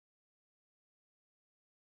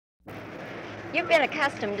You've been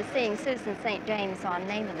accustomed to seeing Susan St. James on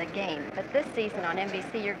Name of the Game, but this season on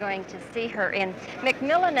NBC you're going to see her in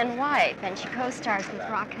McMillan and Wife, and she co-stars with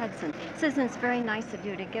Rock Hudson. Susan, it's very nice of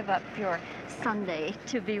you to give up your Sunday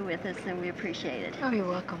to be with us, and we appreciate it. Oh, you're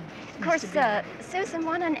welcome. Of course, Susan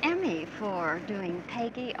won an Emmy for doing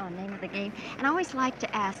Peggy on Name of the Game, and I always like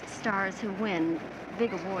to ask stars who win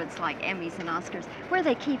big awards like Emmys and Oscars where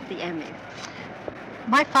they keep the Emmy.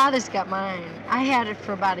 My father's got mine. I had it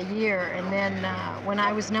for about a year, and then when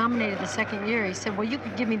I was nominated the second year, he said, well, you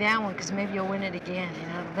could give me that one because maybe you'll win it again. You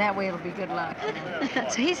know, that way it'll be good luck. You know?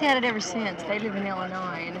 So he's had it ever since. They live in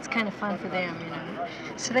Illinois, and it's kind of fun for them, you know.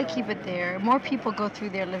 So they keep it there. More people go through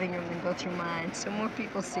their living room than go through mine, so more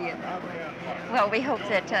people see it that way. Well, we hope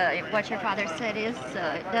that what your father said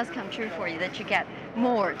does come true for you, that you get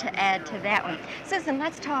more to add to that one. Susan,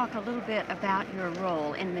 let's talk a little bit about your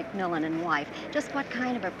role in McMillan and Wife. Just what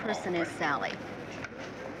kind of a person is Sally?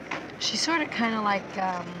 She's sort of kind of like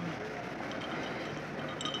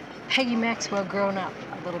Peggy Maxwell grown up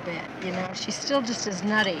a little bit, you know. She's still just as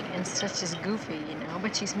nutty and such as goofy, you know,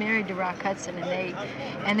 but she's married to Rock Hudson,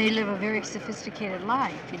 and they live a very sophisticated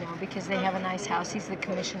life, you know, because they have a nice house. He's the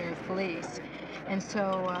commissioner of police. And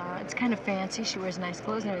so it's kind of fancy. She wears nice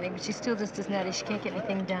clothes and everything, but she's still just as nutty. She can't get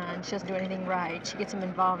anything done. She doesn't do anything right. She gets him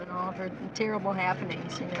involved in all of her terrible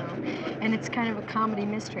happenings, you know. And it's kind of a comedy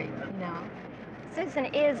mystery, you know. Susan,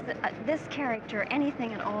 is this character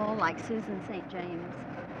anything at all like Susan St. James?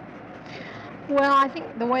 Well, I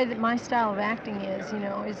think the way that my style of acting is, you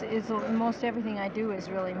know, is most everything I do is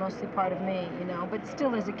really mostly part of me, you know, but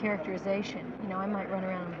still as a characterization. You know, I might run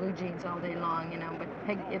around in blue jeans all day long, you know,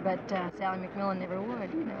 but Sally McMillan never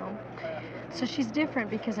would, you know. So she's different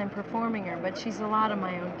because I'm performing her, but she's a lot of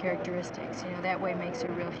my own characteristics, you know. That way makes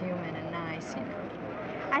her real human and nice, you know.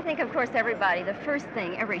 I think, of course, everybody, the first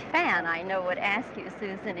thing every fan I know would ask you,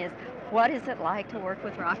 Susan, is what is it like to work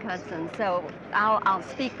with Rock Hudson? So I'll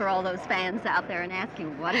speak for all those fans out there and ask you,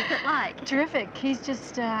 what is it like? Terrific. He's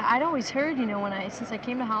just, I'd always heard, you know, since I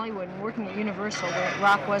came to Hollywood and working at Universal, where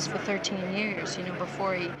Rock was for 13 years, you know,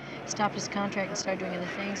 before he stopped his contract and started doing other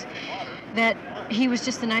things, that he was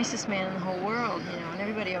just the nicest man in the whole world, you know, and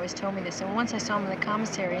everybody always told me this. And once I saw him in the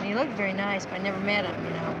commissary, and he looked very nice, but I never met him,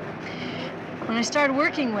 you know. When I started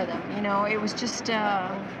working with him, you know, it was just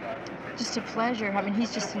a pleasure. I mean,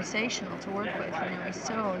 he's just sensational to work with, you know. He's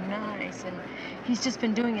so nice, and he's just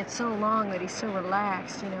been doing it so long that he's so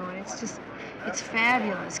relaxed, you know, and it's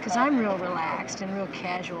fabulous, because I'm real relaxed and real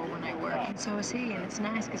casual when I work, and so is he, and it's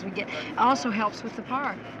nice because it also helps with the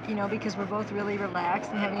part, you know, because we're both really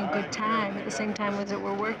relaxed and having a good time at the same time as that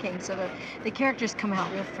we're working, so the characters come out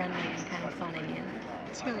real friendly and kind of funny, and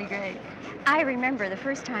it's really great. I remember the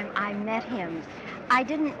first time I met him, I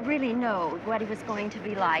didn't really know what he was going to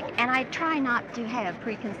be like, and I try not to have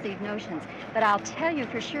preconceived notions, but I'll tell you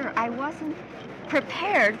for sure, I wasn't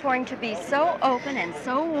prepared for him to be so open and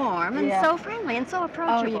so warm and so friendly and so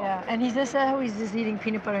approachable. Oh, yeah, and he's just eating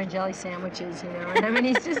peanut butter and jelly sandwiches, you know, and I mean,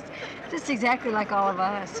 he's just exactly like all of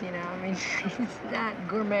us, you know, I mean, he's not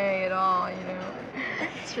gourmet at all, you know,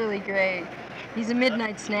 it's really great. He's a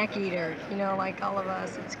midnight snack eater, you know, like all of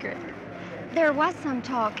us, it's great. There was some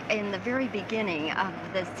talk in the very beginning of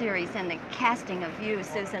the series and the casting of you,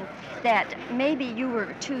 Susan, that maybe you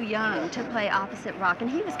were too young to play opposite Rock, and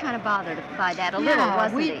he was kind of bothered by that a little,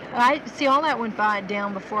 wasn't he? I see, all that went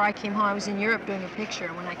down before I came home. I was in Europe doing a picture,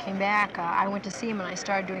 and when I came back, I went to see him, and I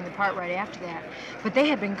started doing the part right after that. But they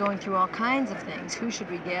had been going through all kinds of things. Who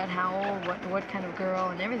should we get? How old? What kind of girl?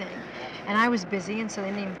 And everything. And I was busy, and so they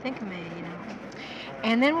didn't even think of me, you know.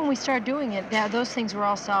 And then when we started doing it, those things were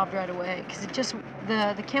all solved right away, because it just,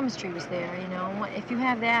 the chemistry was there, you know. And if you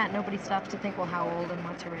have that, nobody stops to think, well, how old and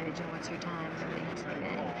what's her age and what's her time and everything else like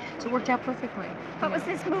that. So it worked out perfectly. What was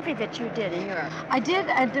this movie that you did in Europe? At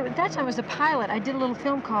that time it was a pilot. I did a little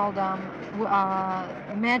film called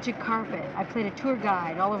Magic Carpet. I played a tour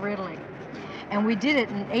guide all over Italy. And we did it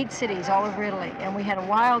in 8 cities all over Italy. And we had a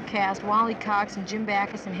wild cast, Wally Cox and Jim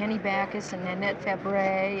Backus and Henny Backus and Annette Fabre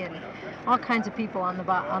and all kinds of people on the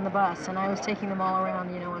bus, and I was taking them all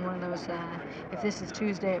around, you know, in one of those, if this is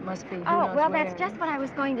Tuesday, it must be who knows well, where. that's just what I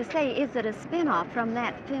was going to say. Is it a spin-off from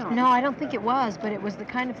that film? No, I don't think it was, but it was the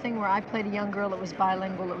kind of thing where I played a young girl that was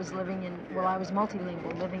bilingual, that was living in, well, I was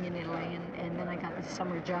multilingual, living in Italy, and then I got this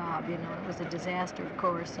summer job, you know. It was a disaster, of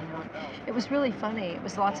course, you know. It was really funny. It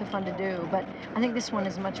was lots of fun to do, but I think this one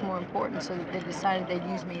is much more important, so that they decided they'd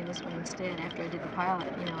use me in this one instead after I did the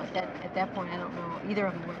pilot, you know. At that point, I don't know, either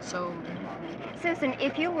of them went sold, you know. Susan,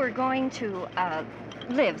 if you were going to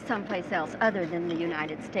live someplace else other than the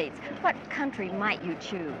United States, what country might you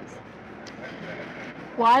choose?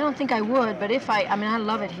 Well, I don't think I would, but if I mean, I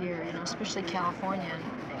love it here, you know, especially California,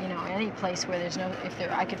 and, you know, any place where there's no,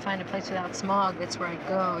 I could find a place without smog, that's where I'd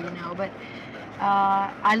go, you know, but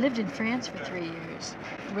I lived in France for 3 years.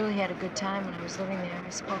 Really had a good time when I was living there. I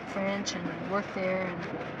spoke French and worked there, and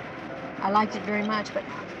I liked it very much, but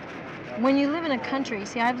when you live in a country,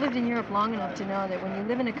 see, I've lived in Europe long enough to know that when you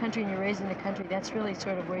live in a country and you're raised in a country, that's really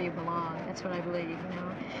sort of where you belong. That's what I believe, you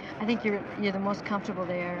know. I think you're the most comfortable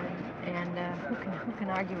there, and who can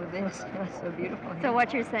argue with this? You know, it's so beautiful here. So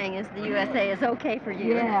what you're saying is the USA is okay for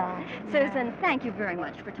you. Yeah. Susan, thank you very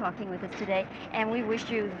much for talking with us today, and we wish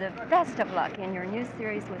you the best of luck in your new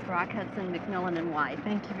series with Rock Hudson, McMillan, and White.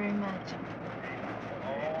 Thank you very much.